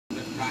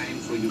time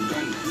for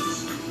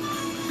Ugandans.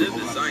 The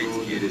Science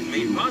Kid is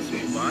made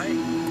possible by...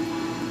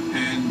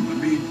 And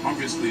Amin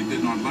obviously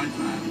did not like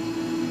that.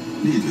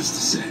 Needless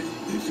to say,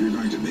 if you're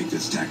going to make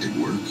this tactic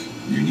work,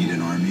 you need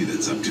an army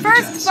that's up to the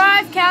First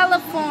task. 5,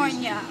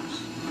 California.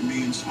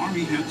 Amin's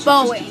army had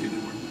Boeing. sophisticated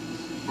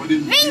weapons, but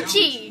in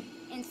Vinci.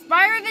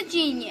 Inspire the his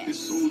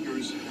genius.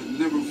 soldiers had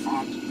never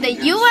fought The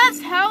against U.S.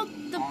 Health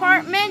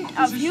Department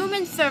of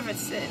Human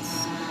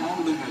Services.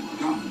 all they had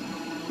done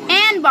was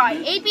And by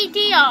fight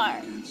APTR,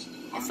 against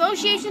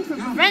Association for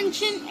Ugandans.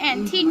 Prevention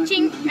and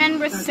Teaching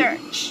and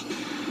Research.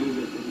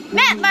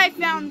 MetLife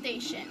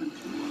Foundation.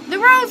 The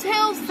Rose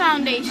Hills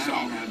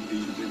Foundation.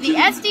 The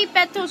SD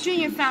Bechtel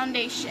Jr.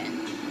 Foundation.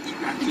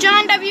 The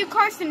John W.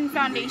 Carson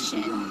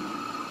Foundation.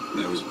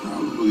 That was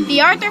probably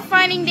The Arthur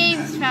Finding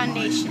Davis when he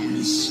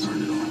Foundation.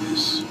 started all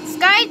this.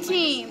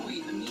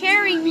 SkyTeam.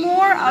 Caring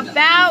more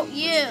about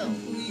you.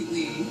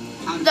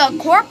 The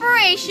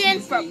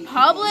Corporation for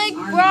Public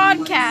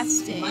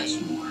Broadcasting.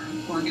 Much more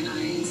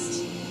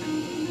organized.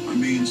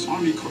 Amin's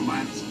army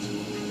collapsed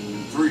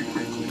very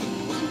quickly.